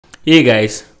Hey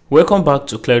guys, welcome back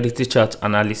to Clarity Chart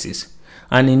Analysis,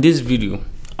 and in this video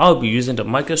I'll be using the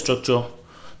market structure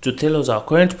to tell us our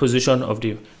current position of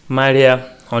the Myria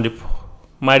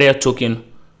token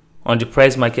on the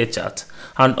price market chart,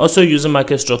 and also using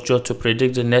market structure to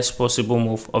predict the next possible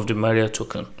move of the Myria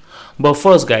token. But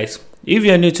first guys, if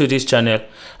you're new to this channel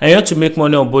and you want to make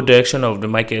money on both directions of the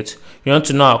market, you want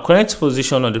to know our current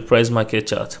position on the price market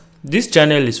chart, this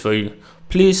channel is for you.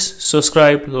 Please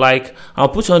subscribe, like,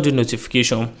 and put on the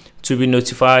notification to be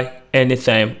notified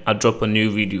anytime I drop a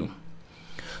new video.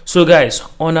 So guys,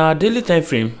 on our daily time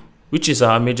frame, which is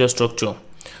our major structure,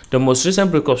 the most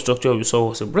recent breakup structure we saw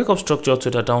was a breakup structure to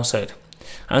the downside.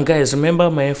 And guys,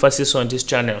 remember my emphasis on this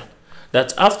channel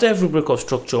that after every breakup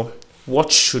structure,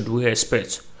 what should we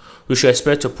expect? We should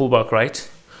expect a pullback, right?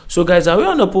 So guys, are we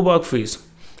on a pullback phase?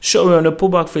 Sure, we're on a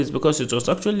pullback phase because it was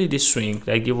actually this swing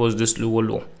that gave us this lower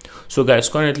low. So guys,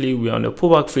 currently we're on a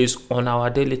pullback phase on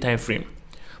our daily time frame.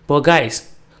 But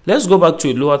guys, let's go back to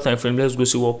a lower time frame. Let's go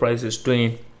see what price is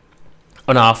doing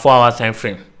on our 4-hour time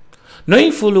frame.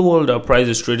 Knowing fully well that price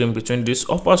is trading between this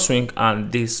upper swing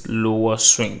and this lower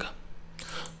swing.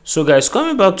 So guys,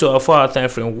 coming back to our 4-hour time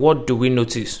frame, what do we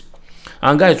notice?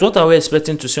 And guys, what are we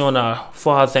expecting to see on our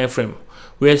 4-hour time frame?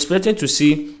 We're expecting to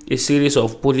see a series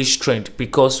of bullish trend,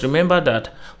 because remember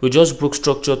that we just broke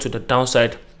structure to the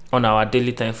downside on our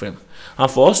daily time frame,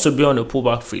 and for us to be on a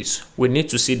pullback phase, we need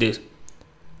to see the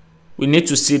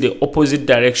opposite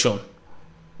direction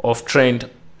of trend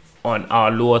on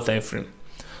our lower time frame.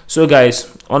 So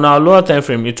guys, on our lower time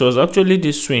frame, it was actually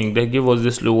this swing that gave us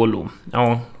this lower low.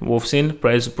 Now we've seen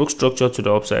price broke structure to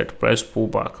the upside, price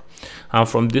pullback, and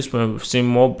from this point we've seen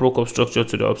more broke up structure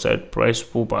to the upside, price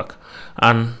pullback,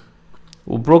 and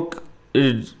we broke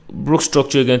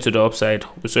structure again to the upside,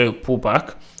 we saw a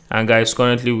pullback, and guys,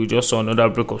 currently we just saw another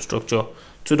breakup structure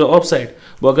to the upside.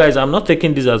 But guys, I'm not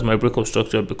taking this as my breakup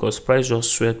structure because price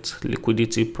just swept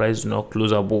liquidity, price did not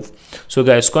close above. So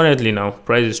guys, currently now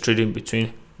price is trading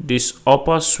between this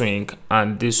upper swing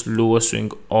and this lower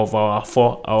swing of our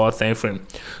 4-hour time frame.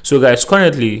 So guys,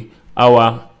 currently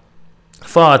our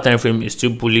 4-hour time frame is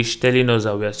still bullish, telling us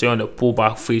that we are still on the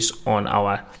pullback phase on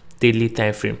our daily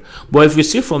time frame. But if we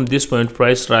see from this point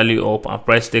price rally up and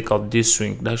price take out this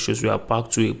swing, that shows we are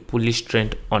back to a bullish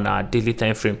trend on our daily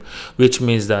time frame, which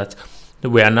means that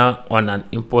we are now on an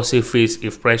impulsive phase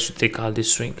if price should take out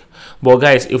this swing. But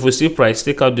guys, if we see price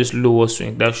take out this lower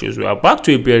swing, that shows we are back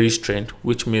to a bearish trend,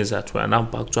 which means that we are now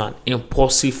back to an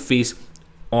impulsive phase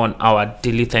on our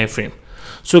daily time frame.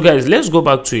 So guys, let's go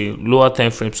back to a lower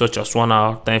time frame such as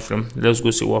 1-hour time frame. Let's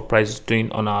go see what price is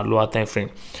doing on our lower time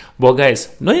frame. But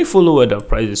guys, knowing fully well the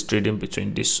price is trading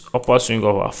between this upper swing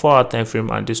of our 4-hour time frame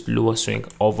and this lower swing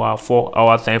of our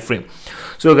 4-hour time frame.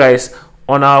 So guys,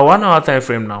 on our 1-hour time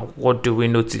frame now, what do we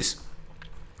notice?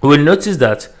 We will notice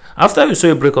that after we saw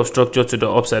a break of structure to the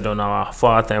upside on our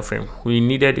 4-hour time frame, we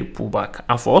needed a pullback,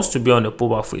 and for us to be on a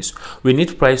pullback phase, we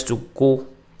need price to go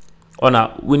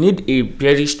on we need a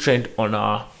bearish trend on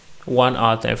our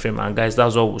 1-hour time frame. And guys,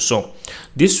 that's what we saw.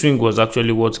 This swing was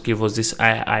actually what gave us this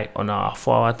high on our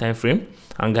 4-hour time frame,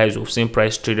 and guys, we've seen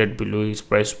price traded below it,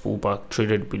 price pullback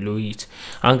traded below it.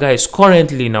 And guys,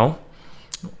 currently now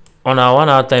on our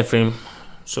 1-hour time frame,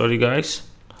 sorry guys,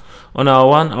 on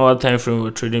our 1-hour time frame,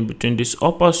 we're trading between this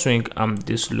upper swing and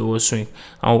this lower swing,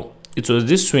 and it was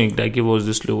this swing that gave us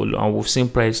this lower low, and we've seen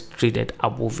price traded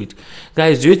above it.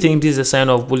 Guys, do you think this is a sign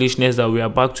of bullishness that we are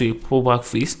back to a pullback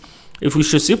phase? If we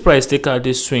should see price take out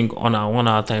this swing on our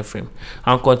 1-hour time frame,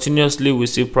 and continuously we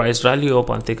see price rally up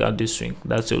and take out this swing,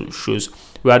 that shows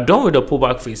we are done with the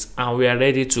pullback phase and we are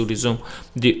ready to resume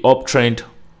the uptrend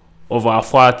of our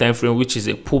 4-hour time frame, which is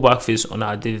a pullback phase on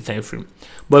our daily time frame.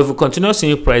 But if we continue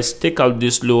seeing price take out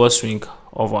this lower swing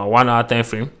of our 1-hour time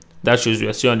frame, that shows we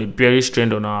are still on a bearish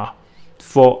trend on our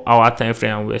 4-hour time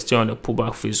frame, and we're still on a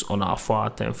pullback phase on our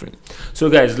 4-hour time frame. So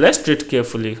guys, let's trade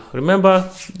carefully. Remember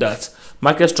that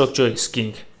market structure is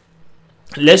king.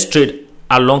 Let's trade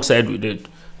alongside with the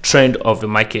trend of the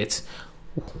market.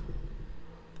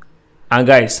 And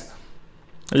guys,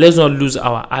 let's not lose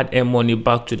our hard-earned money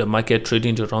back to the market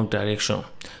trading the wrong direction.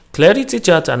 Clarity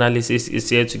Chart Analysis is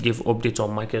here to give updates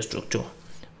on market structure.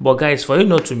 But guys, for you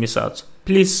not to miss out,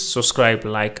 please subscribe,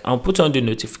 like, and put on the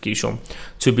notification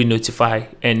to be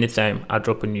notified anytime I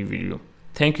drop a new video.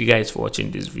 Thank you guys for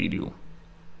watching this video.